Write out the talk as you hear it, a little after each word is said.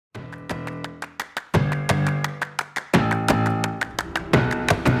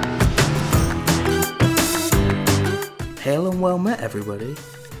Hail and well met, everybody.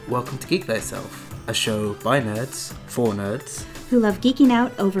 Welcome to Geek Thyself, a show by nerds, for nerds, who love geeking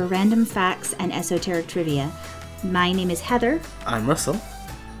out over random facts and esoteric trivia. My name is Heather. I'm Russell.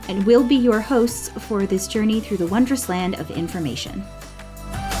 And we'll be your hosts for this journey through the wondrous land of information.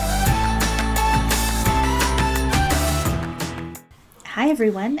 Hi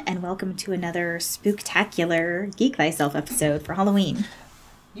everyone, and welcome to another spooktacular Geek Thyself episode for Halloween.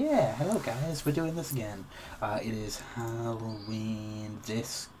 Yeah, hello guys, we're doing this again. It is Halloween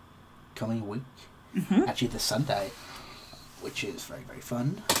this coming week. Actually this Sunday, which is very, very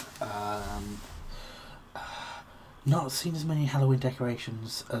fun. Not seen as many Halloween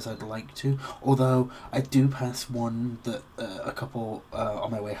decorations as I'd like to, although I do pass one that a couple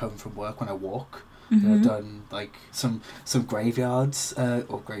on my way home from work when I walk. They've done like some graveyards, or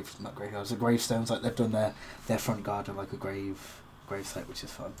not graveyards, gravestones. Like they've done their front garden like a grave site, which is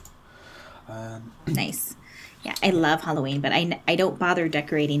fun. Nice. Yeah, I love Halloween, but I don't bother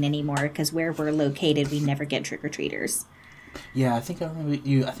decorating anymore because where we're located, we never get trick-or-treaters. Yeah, I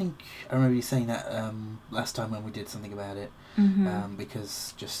remember you saying that last time when we did something about it,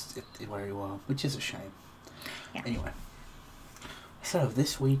 because just where you are, which is a shame. Yeah. Anyway, so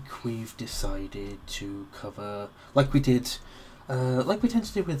this week we've decided to cover, like we tend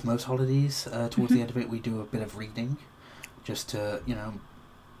to do with most holidays. Towards the end of it, we do a bit of reading, just to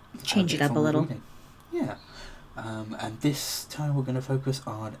change it up a little. Reading. Yeah. And this time we're going to focus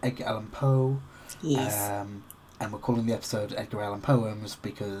on Edgar Allan Poe. Yes. And we're calling the episode Edgar Allan Poems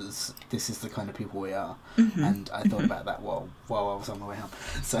because this is the kind of people we are. And I thought about that while I was on my way home.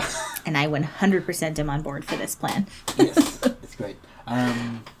 So. And I 100% am on board for this plan. Yes, it's great.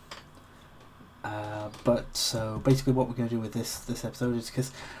 But so basically what we're going to do with this episode is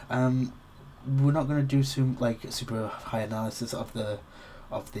because we're not going to do super high analysis of the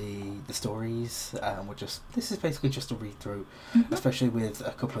stories. This is basically just a read through, especially with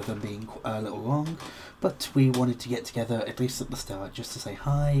a couple of them being a little long. But we wanted to get together at least at the start just to say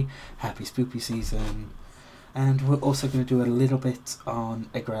hi, happy spooky season, and we're also going to do a little bit on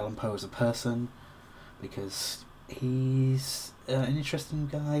Edgar Allan Poe as a person because he's an interesting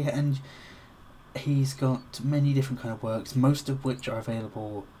guy and he's got many different kind of works, most of which are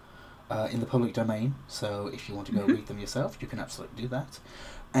available in the public domain, so if you want to go read them yourself, you can absolutely do that.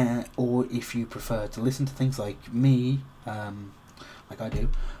 Or if you prefer to listen to things like me, like I do,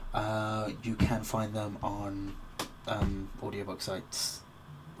 you can find them on audiobook sites,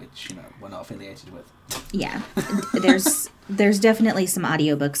 which we're not affiliated with. Yeah, there's definitely some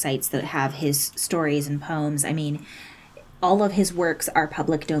audiobook sites that have his stories and poems. I mean, all of his works are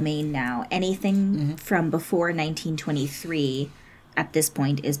public domain now. Anything from before 1923 at this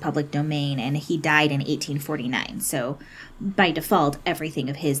point is public domain, and he died in 1849. So by default, everything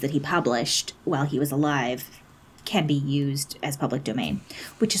of his that he published while he was alive can be used as public domain,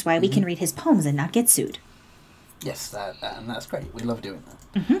 which is why we can read his poems and not get sued. Yes, and that's great. We love doing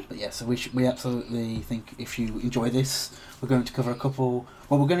that. But yeah, so we absolutely think if you enjoy this, we're going to cover a couple.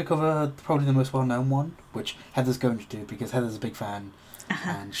 Well, we're going to cover probably the most well-known one, which Heather's going to do because Heather's a big fan,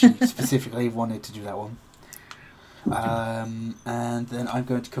 and she specifically wanted to do that one. And then I'm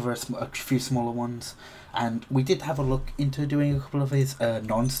going to cover a few smaller ones, and we did have a look into doing a couple of his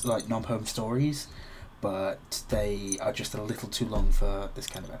non-poem stories, but they are just a little too long for this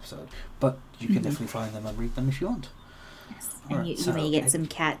kind of episode. But you can definitely find them and read them if you want. Yes, and you may get some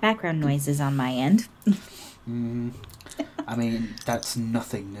cat background noises on my end. I mean, that's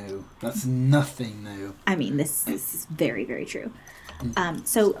nothing new. I mean, this is very, very true.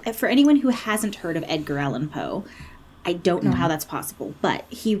 So for anyone who hasn't heard of Edgar Allan Poe, I don't know how that's possible, but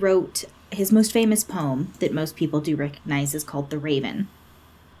he wrote his most famous poem that most people do recognize is called The Raven.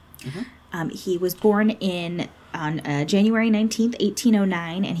 He was born on January 19th,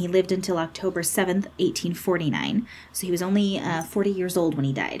 1809, and he lived until October 7th, 1849. So he was only 40 years old when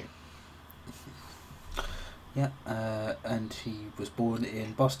he died. Yeah, and he was born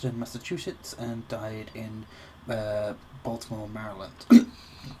in Boston, Massachusetts, and died in Baltimore, Maryland.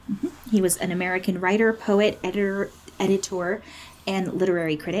 He was an American writer, poet, editor, and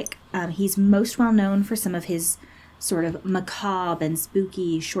literary critic. He's most well known for some of his sort of macabre and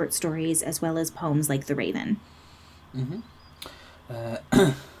spooky short stories, as well as poems like The Raven.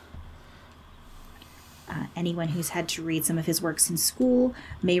 Anyone who's had to read some of his works in school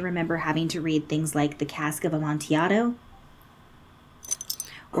may remember having to read things like The Cask of Amontillado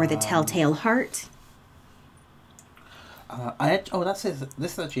or The Telltale Heart. This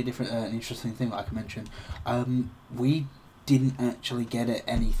is actually a different, an interesting thing that I can mention. We didn't actually get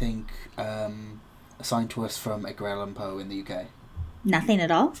anything assigned to us from Edgar Allan Poe in the UK. Nothing at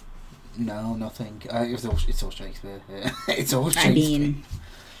all? No, nothing. It's all Shakespeare. It's all Shakespeare. I mean,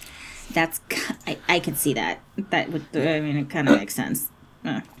 I could see that. That would, I mean, it kind of makes sense.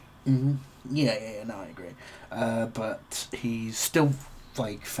 Mm-hmm. Yeah, no, I agree. But he's still,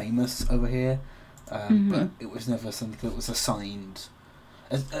 like, famous over here. But it was never something that was assigned,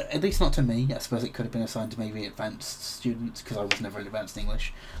 at least not to me. I suppose it could have been assigned to maybe advanced students, because I was never in advanced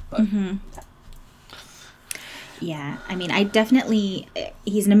English. But yeah, I mean,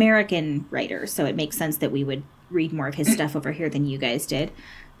 he's an American writer, so it makes sense that we would read more of his stuff over here than you guys did.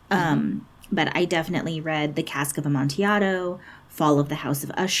 But I definitely read The Cask of Amontillado, Fall of the House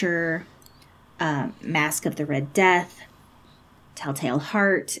of Usher, Mask of the Red Death, Telltale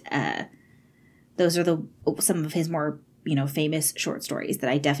Heart. Those are some of his more, famous short stories that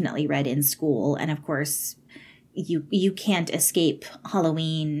I definitely read in school. And of course, you can't escape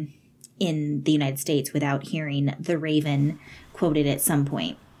Halloween in the United States without hearing The Raven quoted at some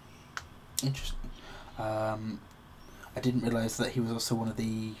point. Interesting. I didn't realise that he was also one of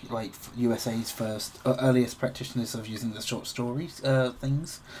the USA's earliest practitioners of using the short stories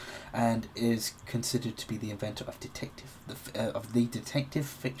things, and is considered to be the inventor of the detective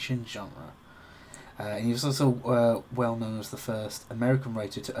fiction genre. And he was also well known as the first American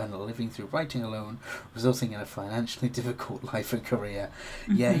writer to earn a living through writing alone, resulting in a financially difficult life and career.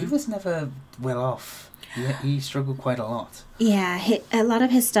 Yeah, he was never well off. He struggled quite a lot. Yeah, a lot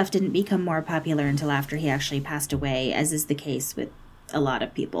of his stuff didn't become more popular until after he actually passed away, as is the case with a lot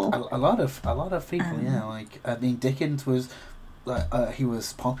of people. A lot of people, yeah. I mean, Dickens was, he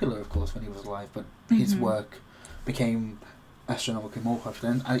was popular, of course, when he was alive, but his work became astronomically more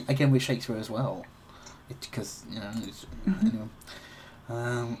popular, and again with Shakespeare as well. Because anyway.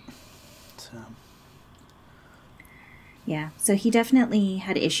 Yeah, so he definitely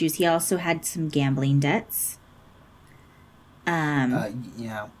had issues. He also had some gambling debts. Yeah.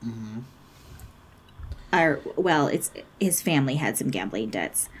 It's his family had some gambling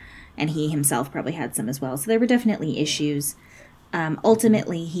debts, and he himself probably had some as well. So there were definitely issues.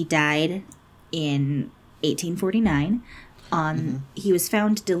 Ultimately, he died in 1849. He was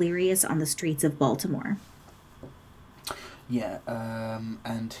found delirious on the streets of Baltimore. Yeah,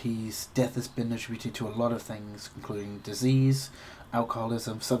 and his death has been attributed to a lot of things, including disease,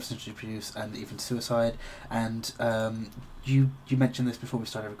 alcoholism, substance abuse, and even suicide. And you mentioned this before we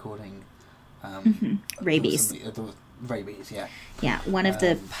started recording. Rabies. Rabies, yeah. Yeah, one of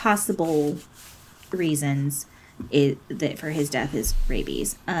the possible reasons for his death is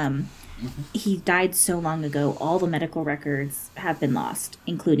rabies. He died so long ago, all the medical records have been lost,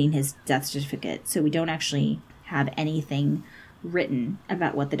 including his death certificate. So we don't actually have anything written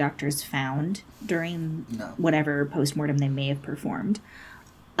about what the doctors found during whatever postmortem they may have performed.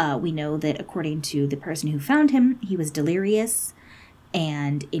 We know that according to the person who found him, he was delirious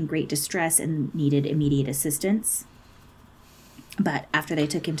and in great distress and needed immediate assistance. But after they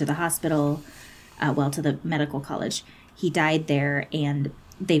took him to the hospital, to the medical college, he died there, and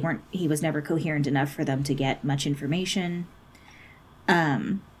he was never coherent enough for them to get much information.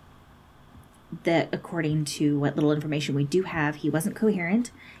 That according to what little information we do have, he wasn't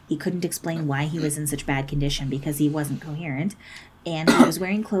coherent. He couldn't explain why he was in such bad condition because he wasn't coherent. And he was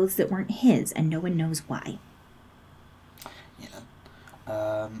wearing clothes that weren't his, and no one knows why. Yeah.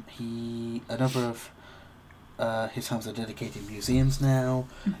 A number of his homes are dedicated museums now,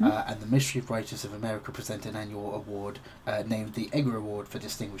 and the Mystery Writers of America present an annual award named the Edgar Award for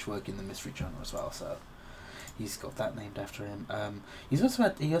distinguished work in the mystery genre as well. So he's got that named after him. He also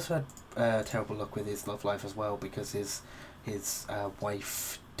had terrible luck with his love life as well, because his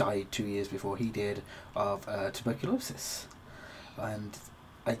wife died 2 years before he did of tuberculosis, and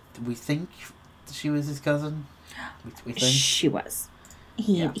we think she was his cousin. We think she was.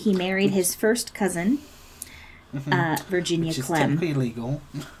 He married his first cousin. Virginia Which is Clem. technically illegal.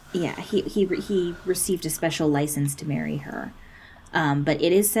 Yeah, he received a special license to marry her, but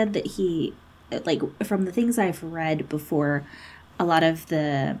it is said that he, from the things I've read before, a lot of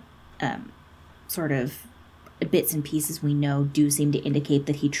the sort of bits and pieces we know do seem to indicate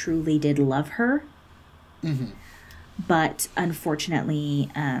that he truly did love her. But unfortunately,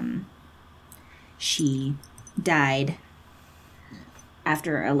 she died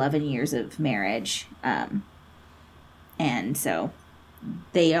after 11 years of marriage. And so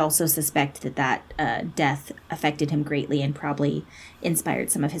they also suspect that death affected him greatly and probably inspired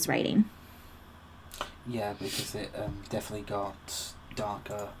some of his writing. Yeah, because it definitely got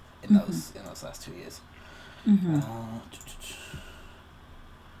darker in those last 2 years.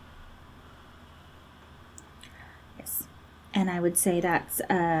 Yes, and I would say that's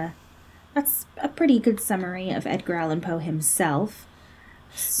a pretty good summary of Edgar Allan Poe himself.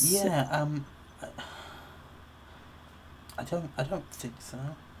 Yeah, I don't think so.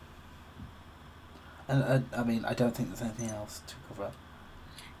 And I mean, I don't think there's anything else to cover.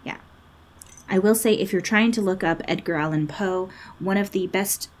 Yeah. I will say, if you're trying to look up Edgar Allan Poe, one of the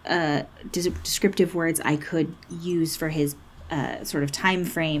best descriptive words I could use for his sort of time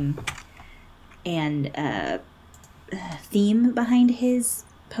frame and theme behind his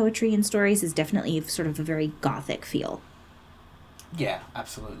poetry and stories is definitely sort of a very gothic feel. Yeah,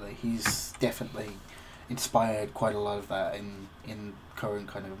 absolutely. He's definitely inspired quite a lot of that in current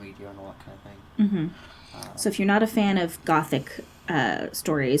kind of media and all that kind of thing. Mm-hmm. So if you're not a fan of gothic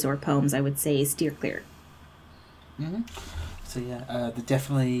stories or poems, I would say steer clear. Mm-hmm. So yeah, they're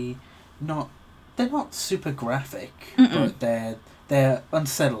definitely not. They're not super graphic, but they're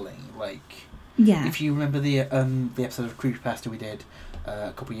unsettling. Like, yeah, if you remember the episode of Creepypasta we did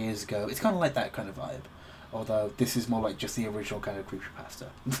a couple of years ago, it's kind of like that kind of vibe. Although this is more like just the original kind of Creepypasta,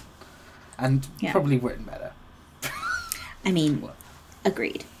 and probably written better. I mean,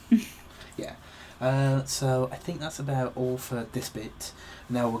 agreed. Yeah. So I think that's about all for this bit.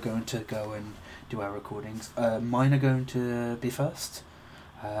 Now we're going to go and do our recordings. Mine are going to be first,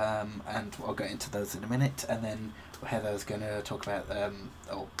 and I'll get into those in a minute. And then Heather's going to talk about,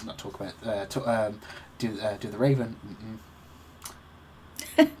 do the Raven.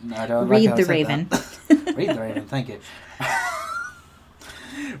 No, I don't Read the Raven. Read the Raven. Thank you.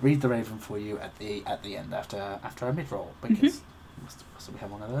 Read the Raven for you at the end after our mid roll, because we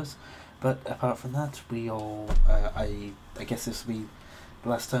have one of those. But apart from that, we all I guess this will be the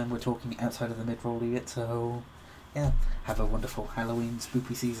last time we're talking outside of the mid roll yet. So yeah, have a wonderful Halloween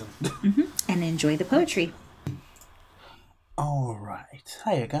spooky season. And enjoy the poetry. All right,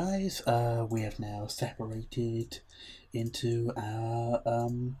 hiya guys. We have now separated into our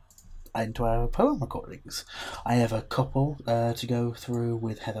poem recordings. I have a couple to go through,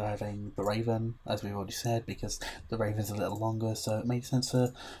 with Heather having the Raven, as we've already said, because the Raven's a little longer, so it made sense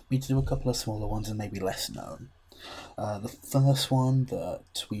for me to do a couple of smaller ones and maybe less known. The first one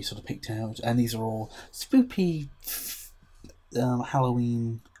that we sort of picked out, and these are all spooky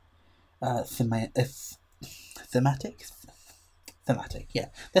Halloween thematic. Yeah,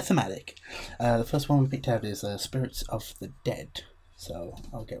 they're thematic. The first one we picked out is Spirits of the Dead. So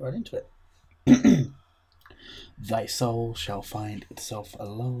I'll get right into it. Thy soul shall find itself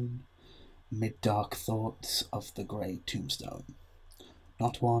alone mid dark thoughts of the grey tombstone.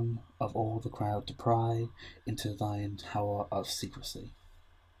 Not one of all the crowd to pry into thine tower of secrecy.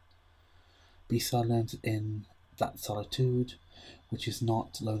 Be silent in that solitude, which is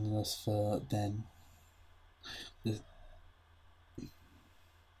not loneliness, for then the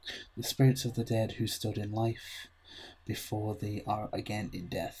spirits of the dead who stood in life before thee are again in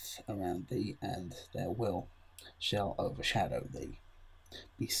death around thee, and their will shall overshadow thee.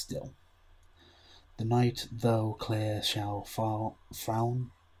 Be still. The night, though clear, shall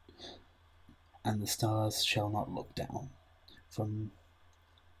frown, and the stars shall not look down from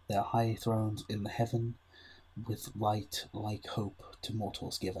their high thrones in the heaven, with light like hope to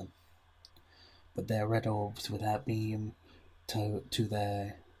mortals given. But their red orbs without beam to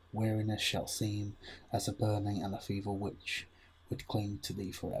their weariness shall seem as a burning and a feeble witch would cling to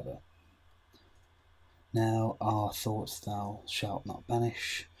thee forever. Now our thoughts thou shalt not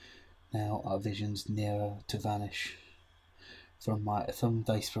banish, now our visions nearer to vanish. From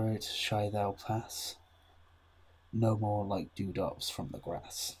thy spirit shall thou pass, no more like dewdrops from the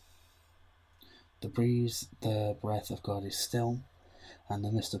grass. The breeze, the breath of God is still, and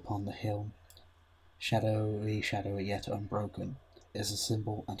the mist upon the hill, shadowy yet unbroken, is a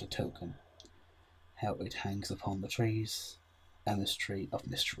symbol and a token, how it hangs upon the trees, a mystery of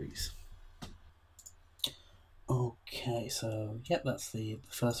mysteries. Okay, so yep, that's the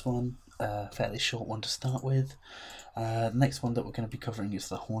first one, fairly short one to start with. The next one that we're going to be covering is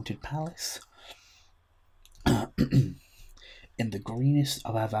The Haunted Palace. In the greenest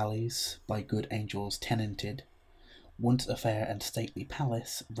of our valleys, by good angels tenanted, once a fair and stately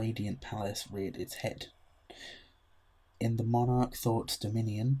palace, radiant palace, reared its head. In the monarch thought's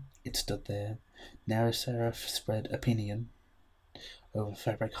dominion, it stood there, ne'er a seraph spread a pinion over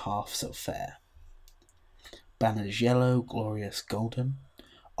fabric half so fair. Banners yellow, glorious, golden,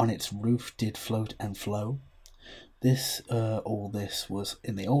 on its roof did float and flow. All this was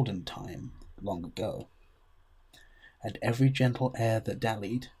in the olden time, long ago. And every gentle air that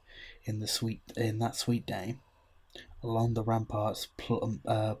dallied in that sweet day, along the ramparts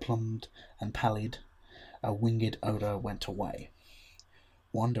plumbed and pallid, a winged odour went away.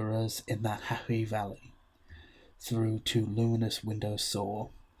 Wanderers in that happy valley, through two luminous windows saw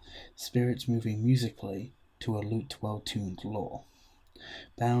spirits moving musically to a lute well-tuned lore.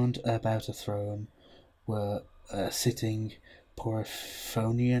 Bound about a throne were sitting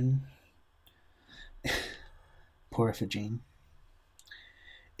Porphyrogene.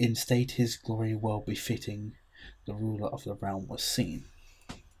 In state his glory well befitting, the ruler of the realm was seen.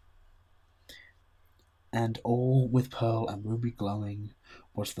 And all with pearl and ruby glowing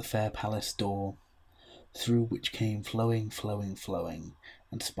was the fair palace door, through which came flowing,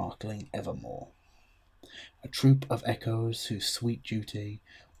 and sparkling evermore a troop of echoes whose sweet duty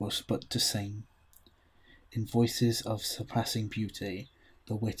was but to sing, in voices of surpassing beauty,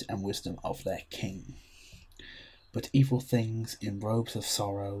 the wit and wisdom of their king. But evil things in robes of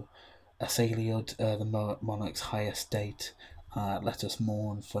sorrow assailed the monarch's high estate. Let us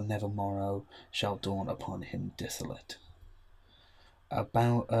mourn, for never morrow shall dawn upon him desolate.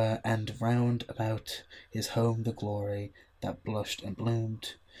 And round about his home the glory that blushed and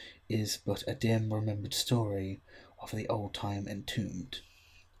bloomed is but a dim remembered story of the old time entombed.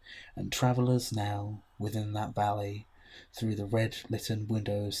 And travellers now within that valley through the red litten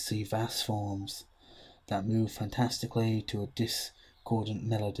windows see vast forms that move fantastically to a discordant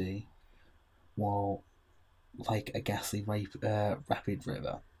melody, while like a ghastly rapid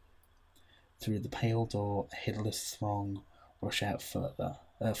river through the pale door a hideous throng rush out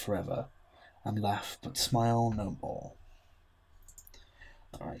forever, and laugh but smile no more.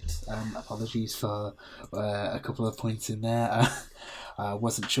 Alright, apologies for a couple of points in there. I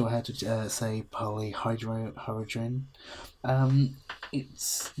wasn't sure how to say polyhydrogen.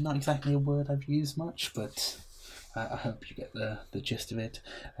 It's not exactly a word I've used much, but I hope you get the gist of it.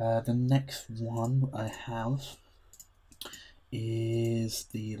 The next one I have is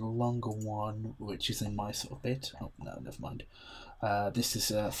the longer one, which is in my sort of bit. Oh, no, never mind. This is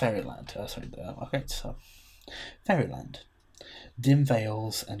Fairyland. Okay, so Fairyland. Dim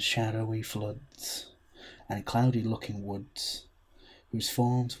veils and shadowy floods, and cloudy-looking woods, whose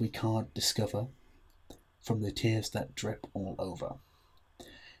forms we can't discover from the tears that drip all over.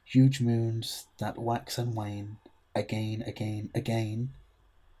 Huge moons that wax and wane, again,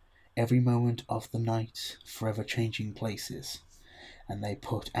 every moment of the night, forever changing places, and they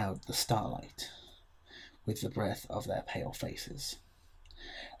put out the starlight with the breath of their pale faces.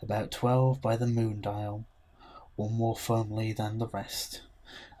 About 12 by the moon dial, one more firmly than the rest,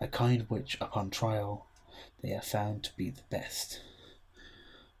 a kind which, upon trial, they have found to be the best.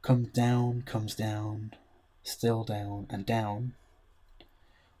 Comes down, still down and down,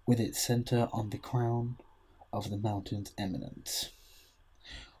 with its centre on the crown of the mountain's eminence,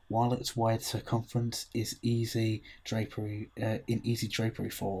 while its wide circumference is in easy drapery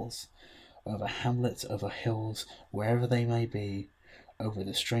falls over hamlets, over hills, wherever they may be, over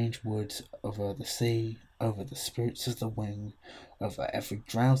the strange woods, over the sea, over the spirits of the wing, over every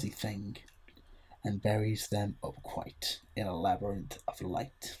drowsy thing, and buries them up quite in a labyrinth of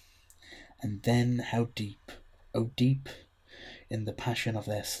light. And then how deep, oh deep, in the passion of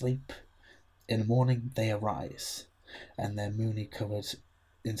their sleep, in the morning they arise, and their moony covered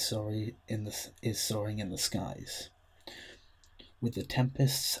is soaring in the skies, with the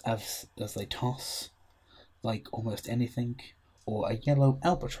tempests as they toss, like almost anything, or a yellow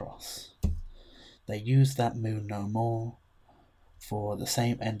albatross. They use that moon no more, for the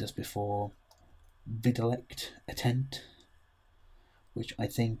same end as before, videlect a tent, which I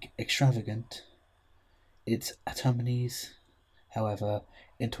think extravagant, its atomies, however,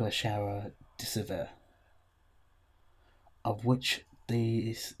 into a shower dissever, of which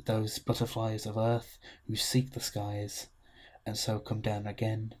those butterflies of earth who seek the skies, and so come down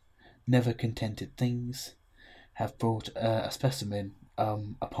again, never contented things, have brought a specimen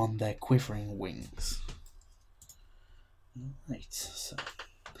upon their quivering wings. Right, so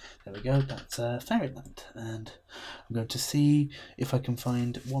there we go, that's Fairyland, and I'm going to see if I can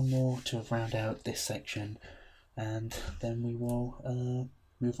find one more to round out this section, and then we will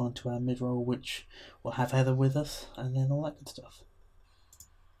move on to our mid-roll, which will have Heather with us, and then all that good stuff.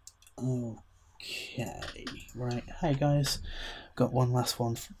 Okay, right, hi guys, got one last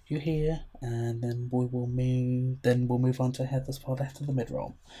one for you here, and then we'll move on to Heather's pod after the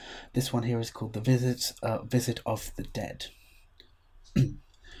mid-roll. This one here is called The Visit of the Dead.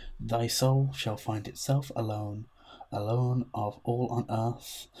 Thy soul shall find itself alone of all on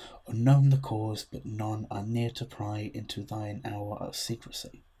earth, unknown the cause, but none are near to pry into thine hour of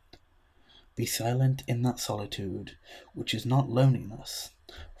secrecy. Be silent in that solitude, which is not loneliness,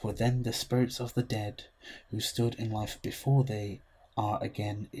 for then the spirits of the dead, who stood in life before thee, are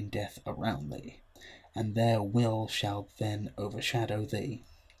again in death around thee, and their will shall then overshadow thee.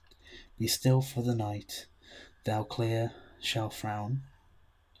 Be still for the night, thou clear shall frown,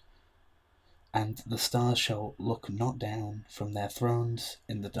 and the stars shall look not down from their thrones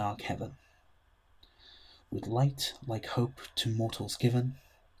in the dark heaven. With light like hope to mortals given,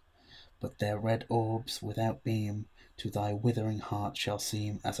 but their red orbs without beam to thy withering heart shall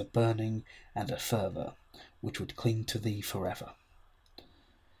seem as a burning and a fervour which would cling to thee forever.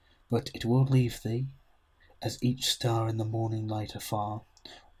 But it will leave thee, as each star in the morning light afar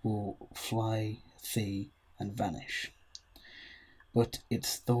will fly thee and vanish. But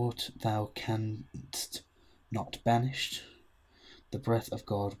its thought thou canst not banish. The breath of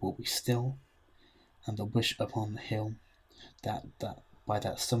God will be still, and the wish upon the hill that by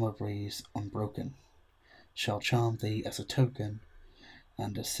that summer breeze unbroken shall charm thee as a token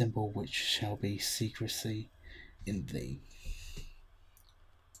and a symbol which shall be secrecy in thee.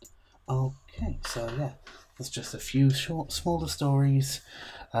 Okay, so yeah, that's just a few short, smaller stories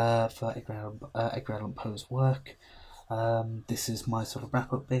for Edgar Allan Poe's work. This is my sort of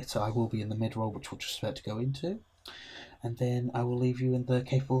wrap-up bit. I will be in the mid-roll, which we'll just about to go into. And then I will leave you in the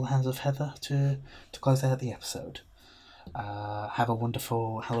capable hands of Heather to close out the episode. Have a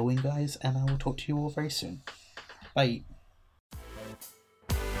wonderful Halloween, guys, and I will talk to you all very soon. Bye.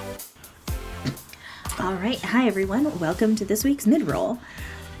 All right. Hi, everyone. Welcome to this week's mid-roll.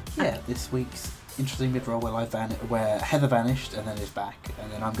 Yeah, this week's interesting mid-roll where Heather vanished and then is back, and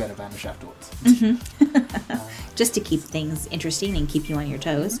then I'm going to vanish afterwards. Just to keep things interesting and keep you on your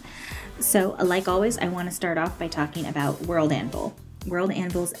toes. So, like always, I want to start off by talking about World Anvil. World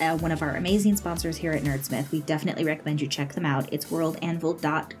Anvil's one of our amazing sponsors here at Nerdsmith. We definitely recommend you check them out. It's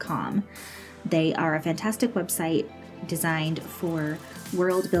worldanvil.com. They are a fantastic website designed for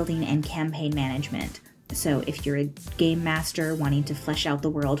world building and campaign management. So if you're a game master wanting to flesh out the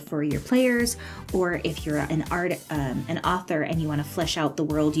world for your players, or if you're an author and you want to flesh out the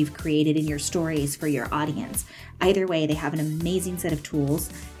world you've created in your stories for your audience, either way, they have an amazing set of tools.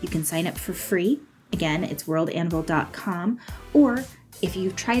 You can sign up for free. Again, it's worldanvil.com. Or if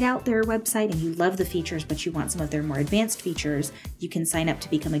you've tried out their website and you love the features, but you want some of their more advanced features, you can sign up to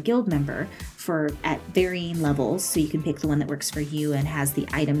become a guild member at varying levels. So you can pick the one that works for you and has the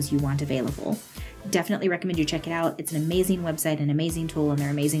items you want available. Definitely recommend you check it out. It's an amazing website, an amazing tool, and they're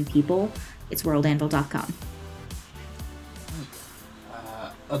amazing people. It's worldanvil.com.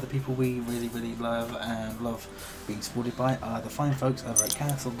 Other people we really, really love and love being supported by are the fine folks over at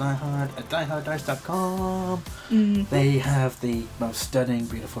Castle Die Hard at dieharddice.com. They have the most stunning,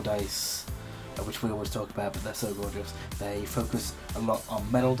 beautiful dice, which we always talk about, but they're so gorgeous. They focus a lot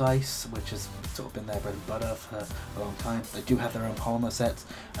on metal dice, which has sort of been their bread and butter for a long time. They do have their own polymer sets,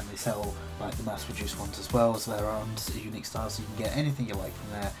 and they sell like the mass-produced ones as well as their own unique styles, so you can get anything you like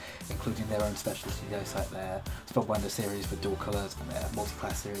from there, including their own specialty dice like their Spellbinder series with dual colours and their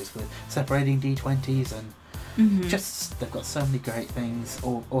multi-class series with separating D20s and just they've got so many great things.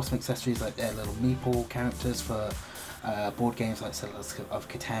 Awesome accessories like their little meeple characters for board games like Settlers of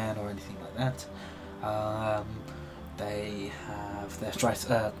Catan or anything like that. They have their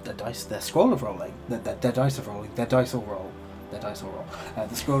their scroll of rolling, their dice of rolling, their dice all roll.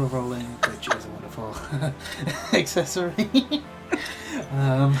 The scroll of rolling, which is a wonderful accessory.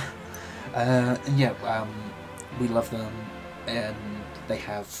 We love them, and they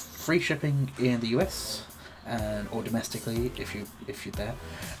have free shipping in the US. Or domestically if you're there,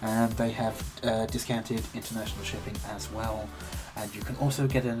 and they have discounted international shipping as well, and you can also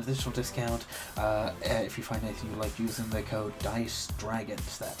get an additional discount if you find anything you like using the code Dice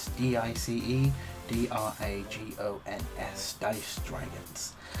Dragons. That's DICE DRAGONS, Dice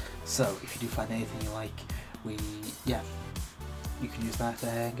Dragons. So if you do find anything you like, you can use that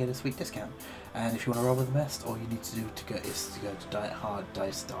and get a sweet discount. And if you want to roll with the best, all you need to do is to go to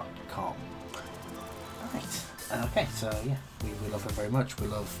dieharddice.com. Right. Okay, so yeah, we love them very much. We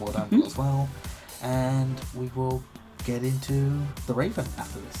love World Anvil as well. And we will get into The Raven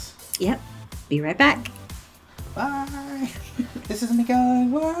after this. Yep. Be right back. Bye. This is me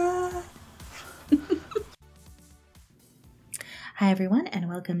going, what? Hi, everyone, and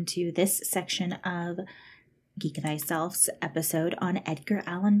welcome to this section of Geek Thyself's episode on Edgar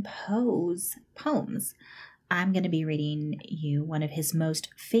Allan Poe's poems. I'm going to be reading you one of his most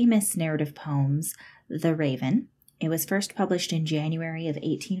famous narrative poems, The Raven. It was first published in January of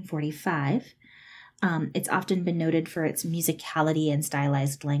 1845. It's often been noted for its musicality and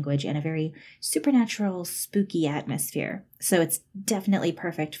stylized language and a very supernatural, spooky atmosphere. So it's definitely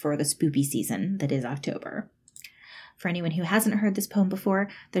perfect for the spooky season that is October. For anyone who hasn't heard this poem before,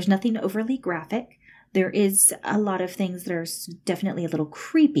 there's nothing overly graphic. There is a lot of things that are definitely a little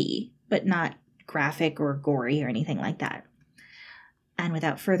creepy, but not graphic or gory or anything like that. And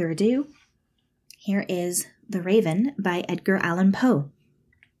without further ado, here is The Raven by Edgar Allan Poe.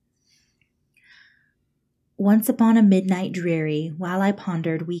 Once upon a midnight dreary, while I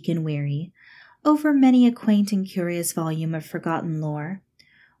pondered weak and weary, over many a quaint and curious volume of forgotten lore,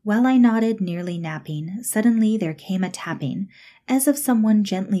 while I nodded, nearly napping, suddenly there came a tapping, as of someone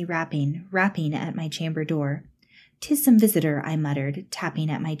gently rapping at my chamber door. "'Tis some visitor," I muttered,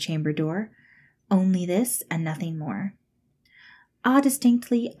 tapping at my chamber door. Only this, and nothing more. Ah,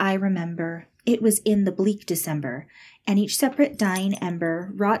 distinctly I remember, it was in the bleak December, and each separate dying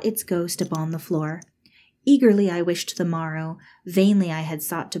ember wrought its ghost upon the floor. Eagerly I wished the morrow, vainly I had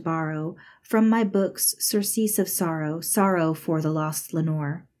sought to borrow from my books surcease of sorrow, sorrow for the lost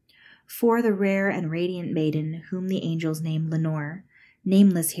Lenore, for the rare and radiant maiden whom the angels name Lenore,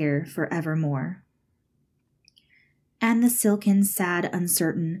 nameless here for evermore. And the silken, sad,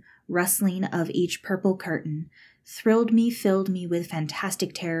 uncertain rustling of each purple curtain thrilled me, filled me with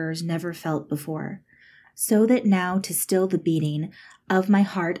fantastic terrors never felt before, so that now to still the beating of my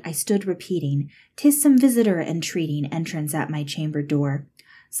heart I stood repeating, "'Tis some visitor entreating entrance at my chamber door,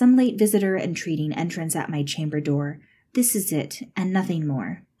 some late visitor entreating entrance at my chamber door. This is it, and nothing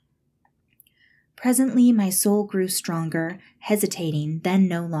more." Presently my soul grew stronger, hesitating, then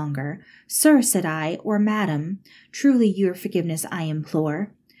no longer. "Sir," said I, "or madam, truly your forgiveness I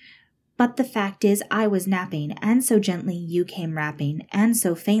implore. But the fact is I was napping, and so gently you came rapping, and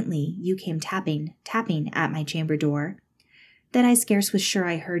so faintly you came tapping at my chamber door, that I scarce was sure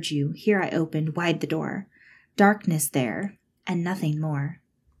I heard you. Here I opened wide the door. Darkness there, and nothing more."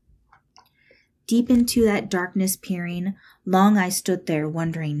 Deep into that darkness peering, long I stood there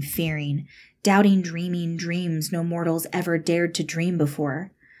wondering, fearing, doubting, dreaming dreams no mortals ever dared to dream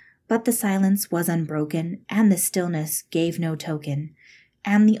before. But the silence was unbroken, and the stillness gave no token,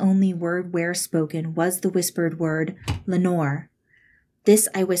 and the only word where spoken was the whispered word, "Lenore." This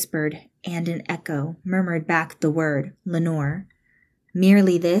I whispered, and an echo murmured back the word, "Lenore."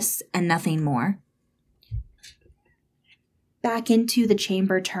 Merely this, and nothing more. Back into the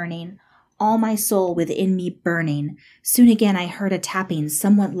chamber turning, all my soul within me burning, soon again I heard a tapping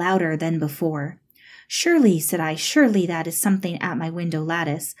somewhat louder than before. "Surely," said I, "surely that is something at my window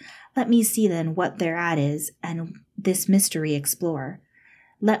lattice. Let me see then what thereat is, and this mystery explore.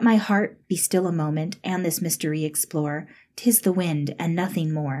 Let my heart be still a moment, and this mystery explore. 'Tis the wind, and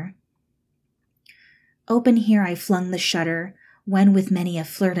nothing more." Open here I flung the shutter, when with many a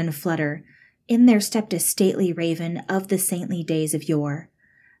flirt and flutter, in there stepped a stately raven of the saintly days of yore.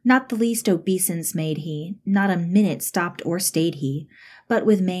 Not the least obeisance made he, not a minute stopped or stayed he, but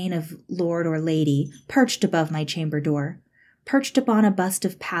with mien of lord or lady, perched above my chamber door, perched upon a bust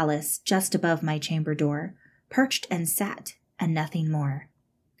of Pallas, just above my chamber door, perched and sat, and nothing more.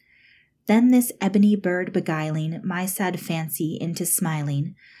 Then this ebony bird beguiling my sad fancy into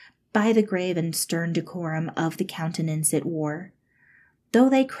smiling, by the grave and stern decorum of the countenance it wore. "Though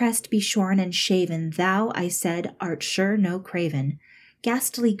thy crest be shorn and shaven, thou," I said, "art sure no craven,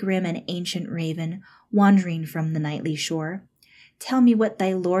 ghastly grim and ancient raven, wandering from the nightly shore. Tell me what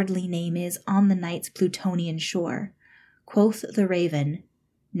thy lordly name is on the night's Plutonian shore." Quoth the raven,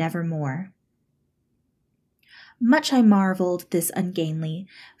 "Nevermore." Much I marvelled this ungainly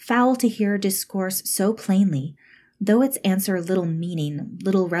fowl to hear discourse so plainly, though its answer little meaning,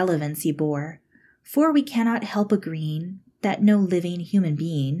 little relevancy bore. For we cannot help agreeing that no living human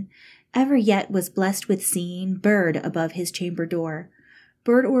being ever yet was blessed with seeing bird above his chamber door,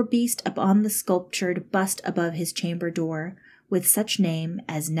 bird or beast upon the sculptured bust above his chamber door, with such name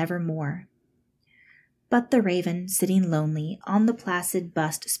as Nevermore. But the raven, sitting lonely on the placid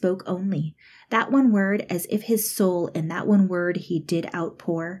bust, spoke only that one word, as if his soul in that one word he did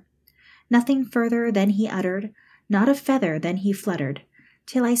outpour. Nothing further than he uttered, not a feather than he fluttered,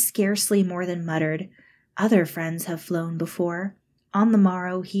 till I scarcely more than muttered, "Other friends have flown before. On the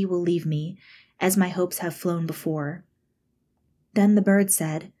morrow he will leave me, as my hopes have flown before." Then the bird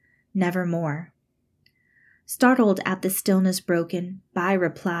said, "Nevermore." Startled at the stillness broken by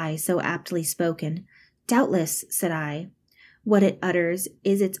reply so aptly spoken, "Doubtless," said I, "what it utters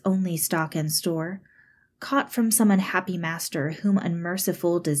is its only stock and store, caught from some unhappy master whom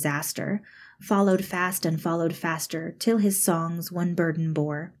unmerciful disaster followed fast and followed faster, till his songs one burden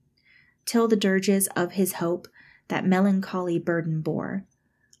bore, till the dirges of his hope that melancholy burden bore,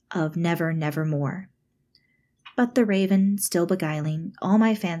 of never, nevermore." But the raven, still beguiling all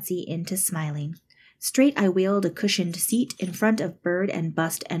my fancy into smiling, straight I wheeled a cushioned seat in front of bird and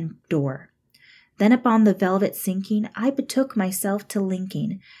bust and door. Then upon the velvet sinking, I betook myself to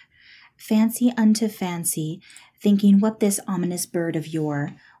linking fancy unto fancy, thinking what this ominous bird of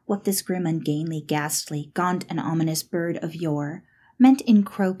yore, what this grim, ungainly, ghastly, gaunt and ominous bird of yore, meant in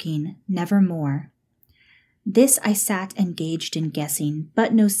croaking, "Nevermore." This I sat engaged in guessing,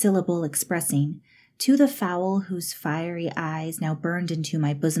 but no syllable expressing, To the fowl whose fiery eyes now burned into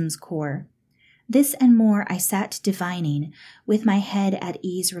my bosom's core. This and more I sat divining, with my head at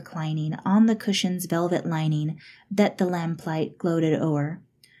ease reclining on the cushion's velvet lining that the lamplight gloated o'er.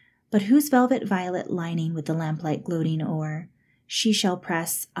 But whose velvet violet lining with the lamplight gloating o'er, she shall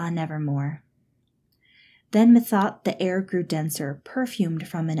press, nevermore. Then methought the air grew denser, perfumed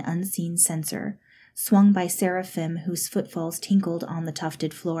from an unseen censer, swung by seraphim whose footfalls tinkled on the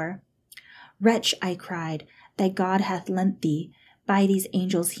tufted floor. Wretch, I cried, thy God hath lent thee, by these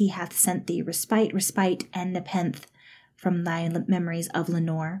angels he hath sent thee, respite, and nepenthe from thy memories of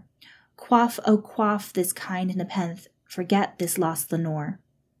Lenore. Quaff, oh quaff this kind nepenthe, forget this lost Lenore.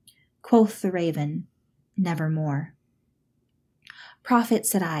 Quoth the raven, nevermore. Prophet,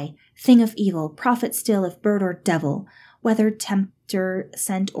 said I, thing of evil, prophet still if bird or devil, whether tempter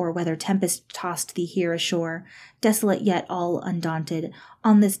sent or whether tempest tossed thee here ashore, desolate yet all undaunted,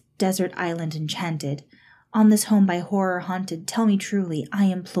 on this desert island enchanted, on this home by horror haunted, tell me truly, I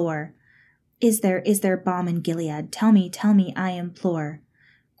implore. Is there balm in Gilead? Tell me, I implore.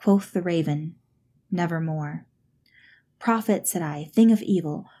 Quoth the raven, nevermore. Prophet, said I, thing of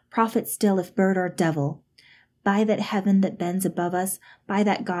evil, prophet still if bird or devil, by that heaven that bends above us, by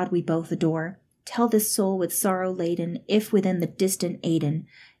that God we both adore, tell this soul with sorrow laden, if within the distant Aidenn,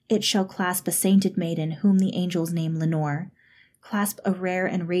 it shall clasp a sainted maiden, whom the angels name Lenore. Clasp a rare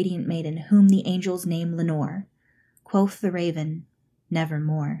and radiant maiden, whom the angels name Lenore. Quoth the raven,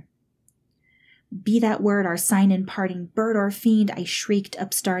 nevermore. Be that word our sign in parting, bird or fiend, I shrieked,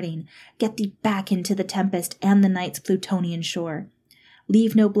 upstarting, get thee back into the tempest and the night's Plutonian shore.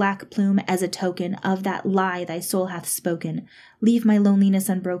 Leave no black plume as a token of that lie thy soul hath spoken. Leave my loneliness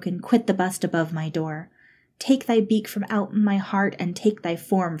unbroken, quit the bust above my door. Take thy beak from out my heart, and take thy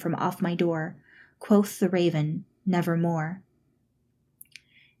form from off my door. Quoth the raven, nevermore.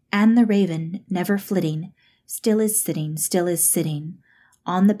 And the raven, never flitting, still is sitting,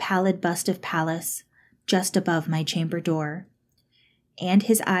 on the pallid bust of Pallas, just above my chamber door. And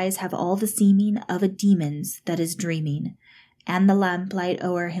his eyes have all the seeming of a demon's that is dreaming, and the lamplight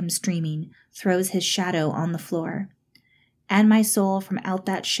o'er him streaming throws his shadow on the floor. And my soul from out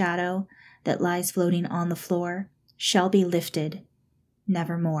that shadow that lies floating on the floor shall be lifted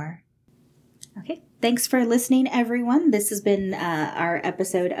nevermore. Okay, thanks for listening, everyone. This has been our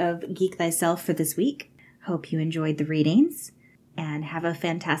episode of Geek Thyself for this week. Hope you enjoyed the readings, and have a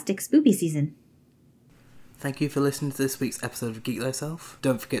fantastic spoopy season. Thank you for listening to this week's episode of Geek Thyself.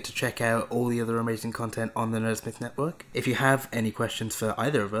 Don't forget to check out all the other amazing content on the Nerdsmith Network. If you have any questions for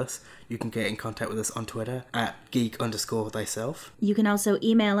either of us, you can get in contact with us on Twitter at geek_thyself. You can also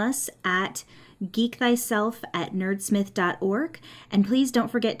email us at geekthyself@nerdsmith.org. And please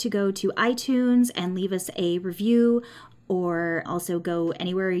don't forget to go to iTunes and leave us a review, or also go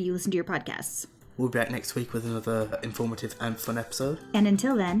anywhere you listen to your podcasts. We'll be back next week with another informative and fun episode. And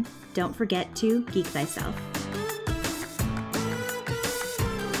until then, don't forget to geek thyself.